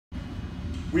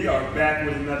We are back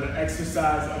with another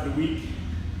exercise of the week.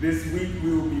 This week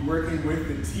we will be working with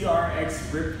the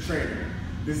TRX Rip Trainer.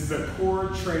 This is a core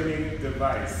training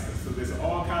device. So there's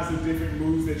all kinds of different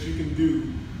moves that you can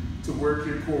do to work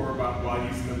your core while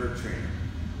using the Rip Trainer.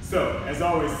 So as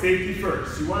always, safety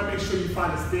first. You want to make sure you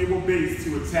find a stable base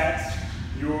to attach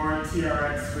your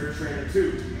TRX Rip Trainer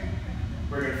to.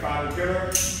 We're going to find a pillar,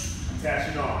 attach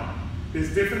it on.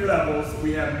 There's different levels.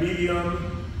 We have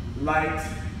medium, light,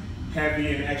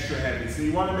 heavy, and extra heavy. So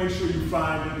you want to make sure you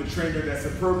find the trainer that's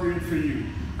appropriate for you.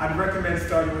 I'd recommend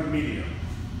starting with medium.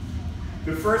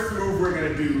 The first move we're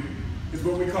going to do is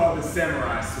what we call the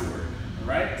samurai sword. All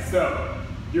right? So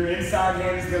your inside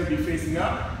hand is going to be facing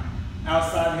up,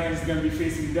 outside hand is going to be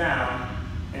facing down,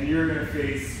 and you're going to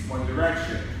face one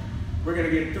direction. We're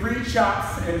going to get 3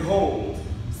 chops and hold.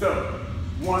 So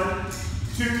 1,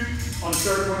 2, on the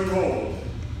third one you hold.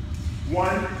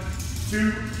 1,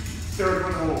 2, third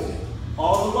one hold.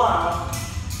 All the while,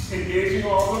 engaging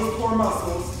all those core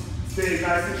muscles, staying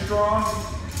nice and strong,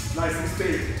 nice and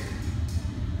stable.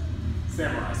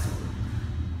 Samurai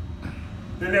sword.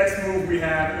 The next move we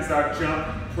have is our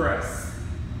jump press.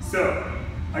 So,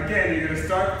 again, you're going to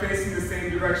start facing the same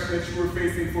direction that you were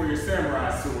facing for your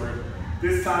samurai sword.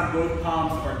 This time both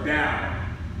palms are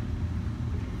down.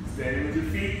 Standing with your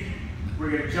feet, we're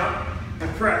going to jump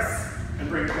and press and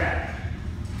bring it back.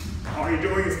 All you're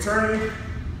doing is turning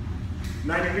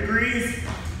 90 degrees,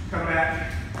 come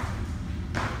back,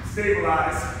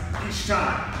 stabilize each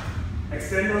time.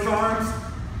 Extend those arms,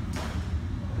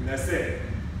 and that's it.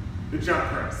 The jump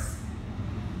press.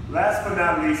 Last but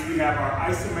not least, we have our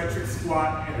isometric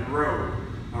squat and row.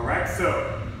 All right,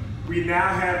 so we now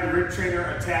have the Rip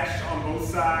Trainer attached on both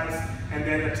sides and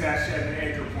then attached at an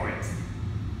anchor point.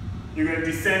 You're going to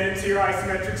descend into your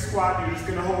isometric squat. You're just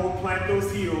going to hold, plant those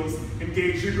heels,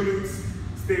 engage your glutes,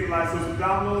 stabilize those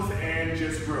abdominals, and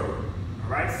just row. All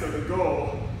right, so the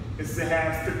goal is to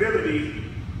have stability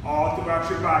all throughout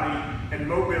your body and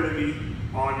mobility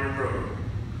on your row.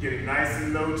 Getting nice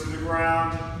and low to the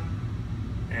ground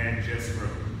and just row.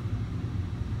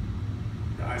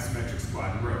 The isometric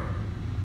squat and row.